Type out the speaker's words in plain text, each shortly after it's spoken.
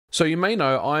So you may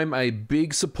know I'm a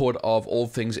big supporter of all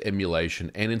things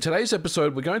emulation, and in today's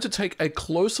episode we're going to take a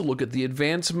closer look at the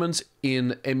advancements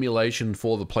in emulation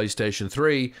for the PlayStation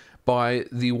 3 by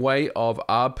the way of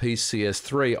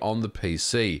RPCS3 on the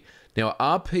PC. Now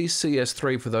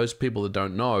RPCS3, for those people that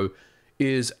don't know,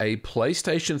 is a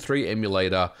PlayStation 3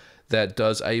 emulator that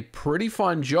does a pretty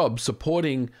fine job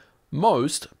supporting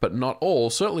most, but not all,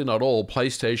 certainly not all,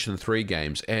 PlayStation 3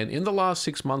 games. And in the last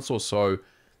 6 months or so,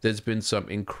 there's been some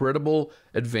incredible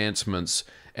advancements,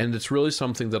 and it's really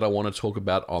something that I want to talk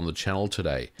about on the channel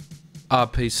today.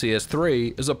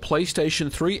 RPCS3 is a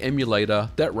PlayStation 3 emulator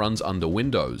that runs under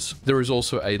Windows. There is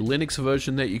also a Linux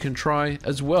version that you can try,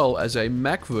 as well as a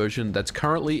Mac version that's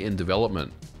currently in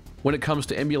development. When it comes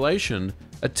to emulation,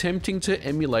 attempting to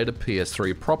emulate a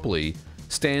PS3 properly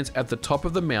stands at the top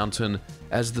of the mountain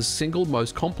as the single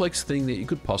most complex thing that you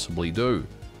could possibly do.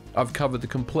 I've covered the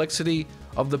complexity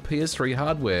of the PS3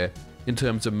 hardware in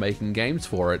terms of making games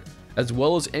for it, as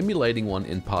well as emulating one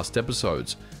in past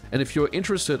episodes. And if you're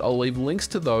interested, I'll leave links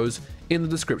to those in the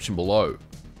description below.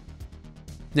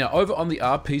 Now, over on the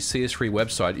RPCS3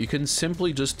 website, you can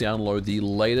simply just download the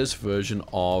latest version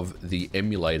of the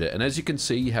emulator. And as you can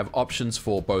see, you have options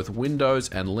for both Windows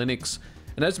and Linux.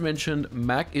 And as mentioned,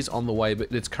 Mac is on the way,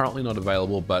 but it's currently not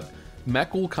available, but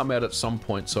Mac will come out at some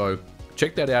point, so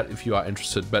check that out if you are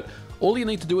interested. But all you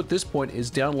need to do at this point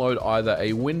is download either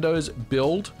a Windows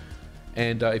build,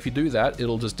 and if you do that,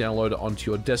 it'll just download it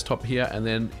onto your desktop here, and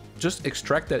then just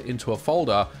extract that into a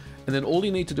folder. And then all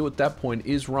you need to do at that point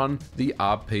is run the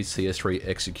RPCS3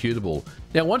 executable.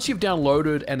 Now, once you've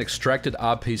downloaded and extracted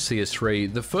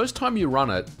RPCS3, the first time you run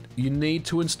it, you need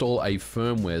to install a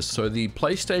firmware. So the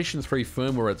PlayStation 3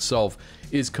 firmware itself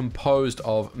is composed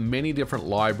of many different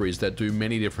libraries that do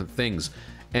many different things.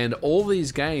 And all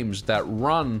these games that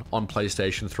run on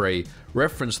PlayStation 3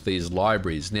 reference these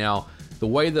libraries. Now, the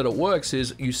way that it works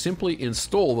is you simply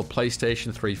install the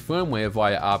PlayStation 3 firmware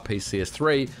via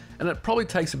RPCS3, and it probably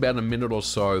takes about a minute or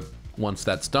so once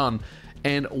that's done.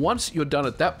 And once you're done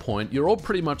at that point, you're all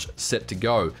pretty much set to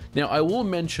go. Now, I will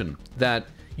mention that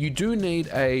you do need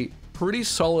a pretty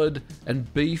solid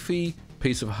and beefy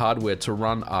piece of hardware to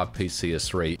run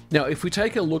RPCS3. Now, if we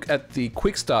take a look at the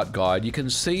quick start guide, you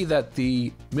can see that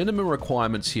the minimum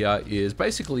requirements here is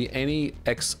basically any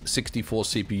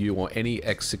x64 CPU or any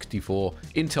x64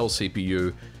 Intel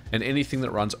CPU, and anything that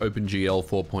runs OpenGL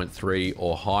 4.3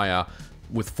 or higher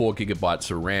with 4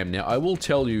 GB of RAM. Now, I will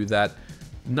tell you that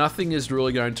nothing is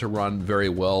really going to run very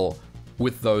well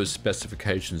with those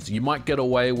specifications. You might get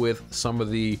away with some of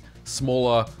the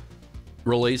smaller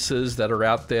releases that are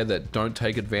out there that don't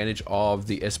take advantage of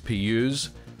the SPUs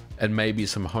and maybe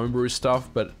some homebrew stuff,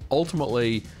 but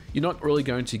ultimately you're not really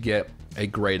going to get a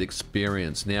great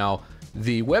experience. Now,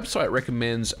 the website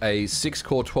recommends a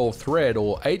 6-core 12-thread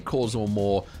or 8 cores or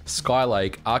more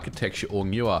Skylake architecture or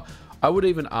newer. I would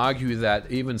even argue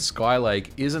that even Skylake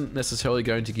isn't necessarily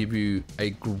going to give you a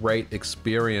great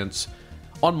experience.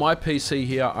 On my PC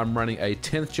here, I'm running a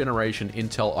 10th generation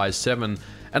Intel i7,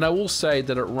 and I will say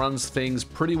that it runs things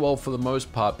pretty well for the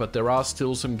most part, but there are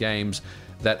still some games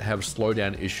that have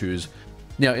slowdown issues.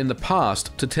 Now, in the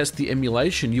past, to test the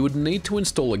emulation, you would need to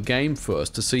install a game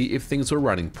first to see if things were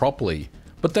running properly.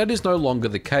 But that is no longer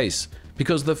the case,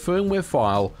 because the firmware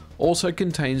file also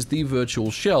contains the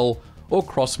virtual shell or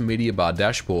cross-media bar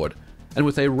dashboard. And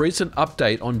with a recent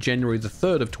update on January the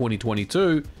 3rd of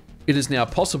 2022, it is now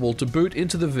possible to boot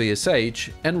into the VSH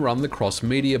and run the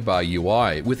cross-media bar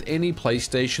UI with any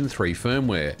PlayStation 3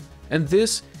 firmware. And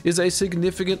this is a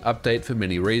significant update for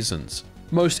many reasons.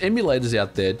 Most emulators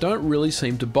out there don't really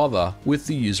seem to bother with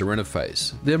the user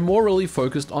interface. They're more really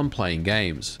focused on playing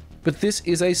games. But this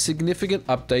is a significant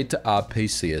update to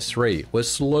RPCS3. We're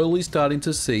slowly starting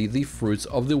to see the fruits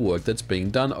of the work that's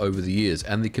being done over the years,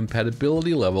 and the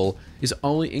compatibility level is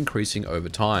only increasing over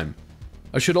time.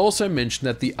 I should also mention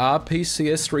that the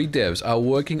RPCS3 devs are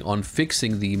working on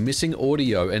fixing the missing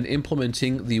audio and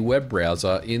implementing the web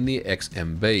browser in the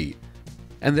XMB.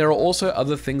 And there are also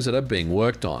other things that are being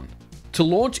worked on. To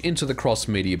launch into the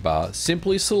cross-media bar,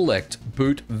 simply select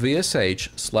boot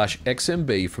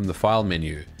VSH/XMB from the file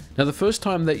menu. Now, the first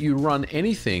time that you run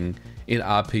anything in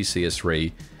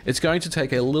RPCS3, it's going to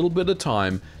take a little bit of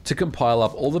time to compile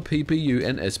up all the PPU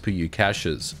and SPU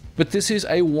caches. But this is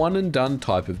a one and done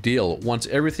type of deal. Once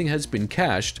everything has been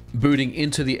cached, booting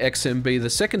into the XMB the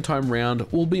second time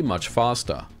round will be much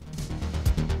faster.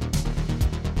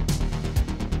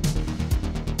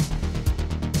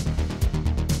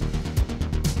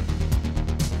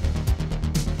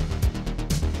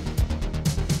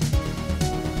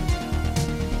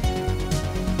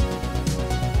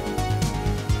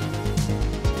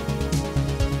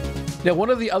 Now,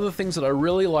 one of the other things that I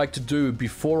really like to do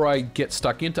before I get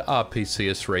stuck into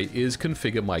RPCS3 is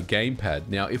configure my gamepad.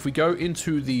 Now, if we go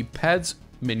into the pads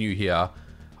menu here,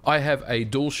 I have a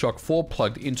DualShock 4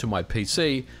 plugged into my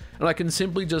PC, and I can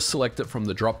simply just select it from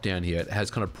the drop down here. It has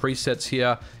kind of presets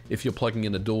here if you're plugging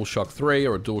in a DualShock 3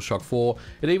 or a DualShock 4.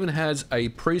 It even has a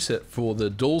preset for the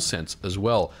DualSense as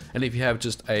well. And if you have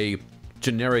just a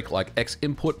generic like X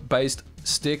input based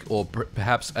stick, or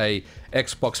perhaps a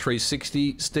Xbox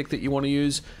 360 stick that you want to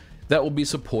use, that will be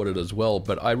supported as well.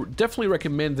 But I definitely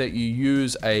recommend that you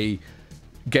use a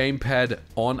gamepad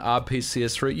on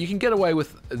RPCS3. You can get away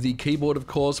with the keyboard, of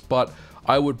course, but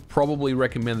I would probably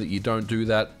recommend that you don't do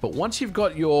that. But once you've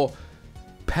got your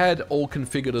pad all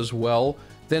configured as well,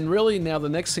 then really now the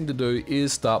next thing to do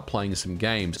is start playing some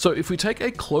games. So if we take a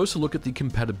closer look at the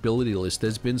compatibility list,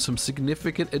 there's been some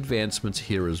significant advancements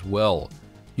here as well.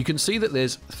 You can see that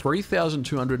there's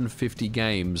 3,250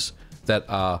 games that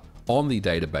are on the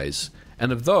database,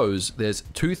 and of those, there's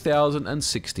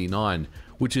 2,069,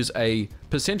 which is a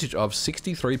percentage of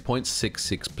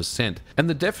 63.66%. And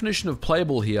the definition of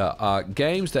playable here are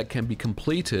games that can be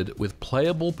completed with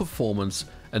playable performance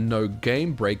and no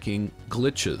game-breaking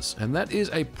glitches. And that is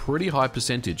a pretty high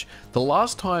percentage. The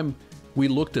last time we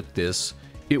looked at this,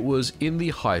 it was in the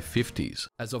high 50s.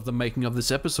 As of the making of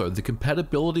this episode, the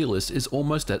compatibility list is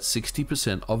almost at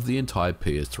 60% of the entire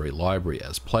PS3 library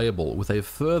as playable, with a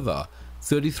further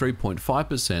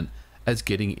 33.5% as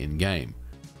getting in-game.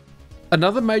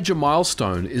 Another major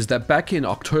milestone is that back in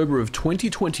October of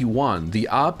 2021, the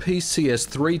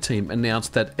RPCS3 team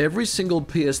announced that every single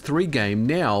PS3 game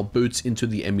now boots into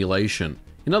the emulation.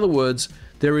 In other words,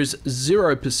 there is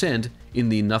 0% in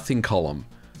the nothing column.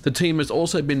 The team has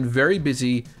also been very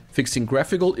busy fixing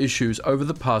graphical issues over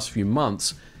the past few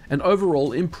months and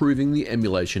overall improving the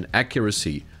emulation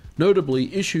accuracy,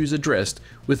 notably issues addressed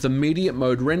with the immediate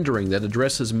mode rendering that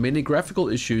addresses many graphical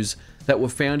issues that were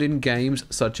found in games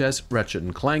such as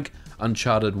Ratchet & Clank,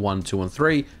 Uncharted 1, 2 and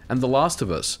 3, and The Last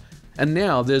of Us. And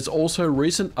now there's also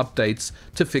recent updates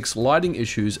to fix lighting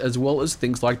issues as well as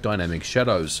things like dynamic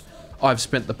shadows. I've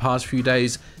spent the past few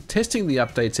days testing the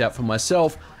updates out for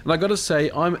myself, and I gotta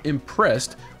say I'm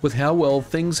impressed with how well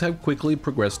things have quickly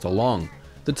progressed along.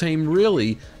 The team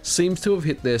really seems to have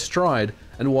hit their stride,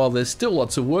 and while there's still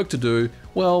lots of work to do,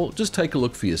 well, just take a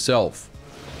look for yourself.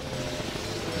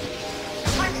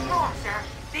 What's wrong, sir?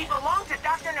 They belong to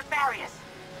Dr. Nefarious.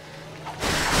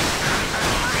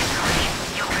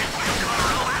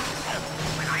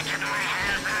 When I get my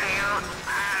hands on you,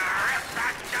 I'll rip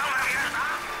that dome of your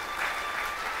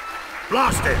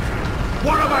Blast it!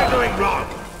 What am I doing wrong?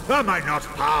 Am I not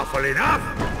powerful enough?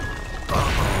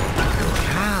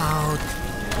 Look out!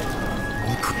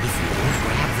 If you don't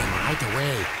grab them right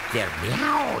away, their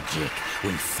magic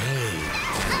will fade.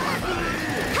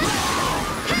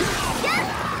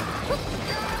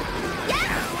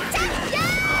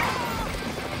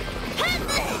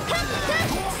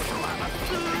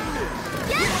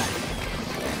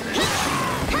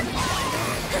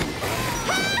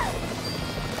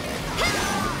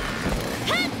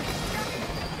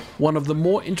 One of the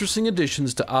more interesting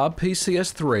additions to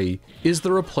RPCS3 is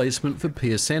the replacement for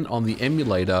PSN on the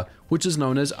emulator, which is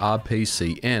known as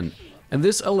RPCN, and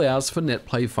this allows for net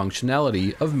play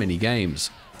functionality of many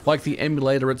games. Like the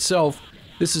emulator itself,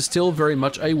 this is still very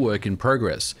much a work in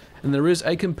progress, and there is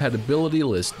a compatibility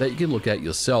list that you can look at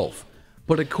yourself.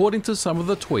 But according to some of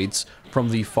the tweets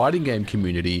from the fighting game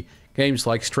community, games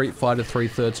like Street Fighter 3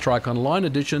 Third Strike Online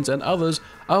editions and others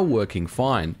are working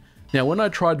fine. Now, when I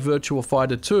tried Virtua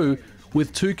Fighter 2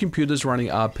 with two computers running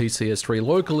RPCS3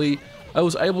 locally, I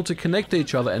was able to connect to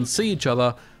each other and see each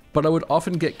other, but I would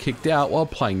often get kicked out while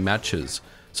playing matches.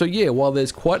 So yeah, while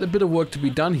there's quite a bit of work to be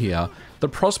done here, the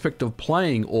prospect of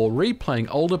playing or replaying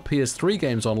older PS3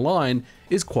 games online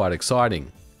is quite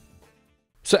exciting.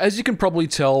 So as you can probably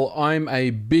tell, I'm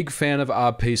a big fan of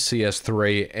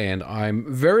RPCS3 and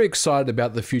I'm very excited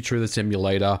about the future of this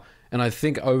emulator. And I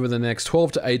think over the next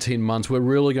 12 to 18 months, we're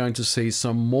really going to see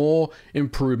some more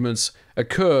improvements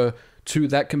occur to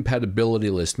that compatibility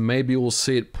list. Maybe we'll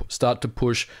see it start to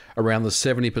push around the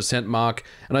 70% mark.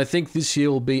 And I think this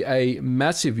year will be a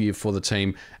massive year for the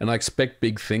team, and I expect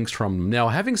big things from them. Now,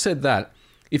 having said that,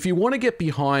 if you want to get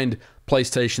behind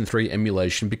PlayStation 3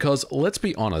 emulation, because let's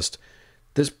be honest,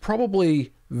 there's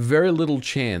probably very little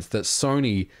chance that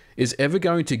Sony is ever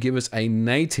going to give us a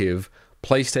native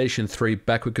PlayStation 3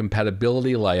 backward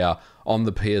compatibility layer on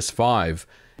the PS5,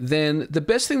 then the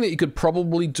best thing that you could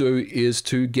probably do is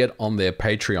to get on their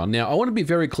Patreon. Now, I want to be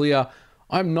very clear,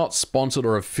 I'm not sponsored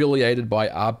or affiliated by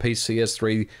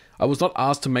RPCS3. I was not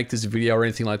asked to make this video or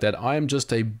anything like that. I am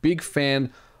just a big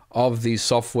fan of the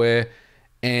software,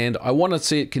 and I want to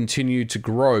see it continue to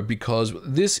grow because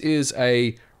this is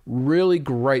a really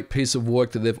great piece of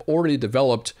work that they've already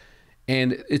developed,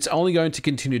 and it's only going to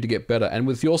continue to get better. And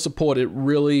with your support, it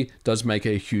really does make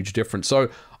a huge difference. So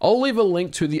I'll leave a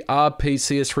link to the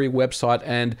RPCS3 website,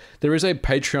 and there is a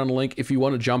Patreon link if you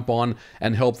want to jump on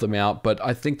and help them out, but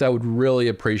I think they would really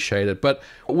appreciate it. But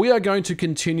we are going to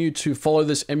continue to follow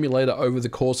this emulator over the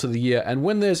course of the year, and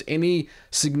when there's any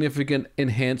significant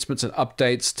enhancements and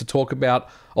updates to talk about,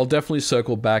 I'll definitely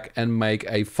circle back and make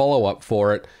a follow-up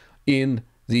for it in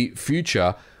the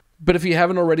future. But if you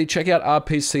haven't already, check out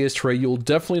RPCS3. You'll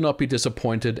definitely not be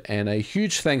disappointed. And a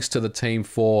huge thanks to the team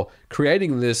for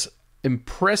creating this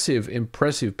impressive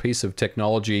piece of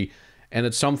technology. And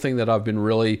it's something that I've been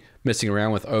really messing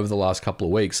around with over the last couple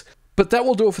of weeks. But that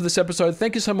will do it for this episode.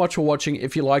 Thank you so much for watching.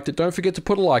 If you liked it, don't forget to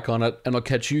put a like on it. And I'll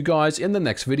catch you guys in the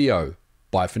next video.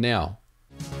 Bye for now.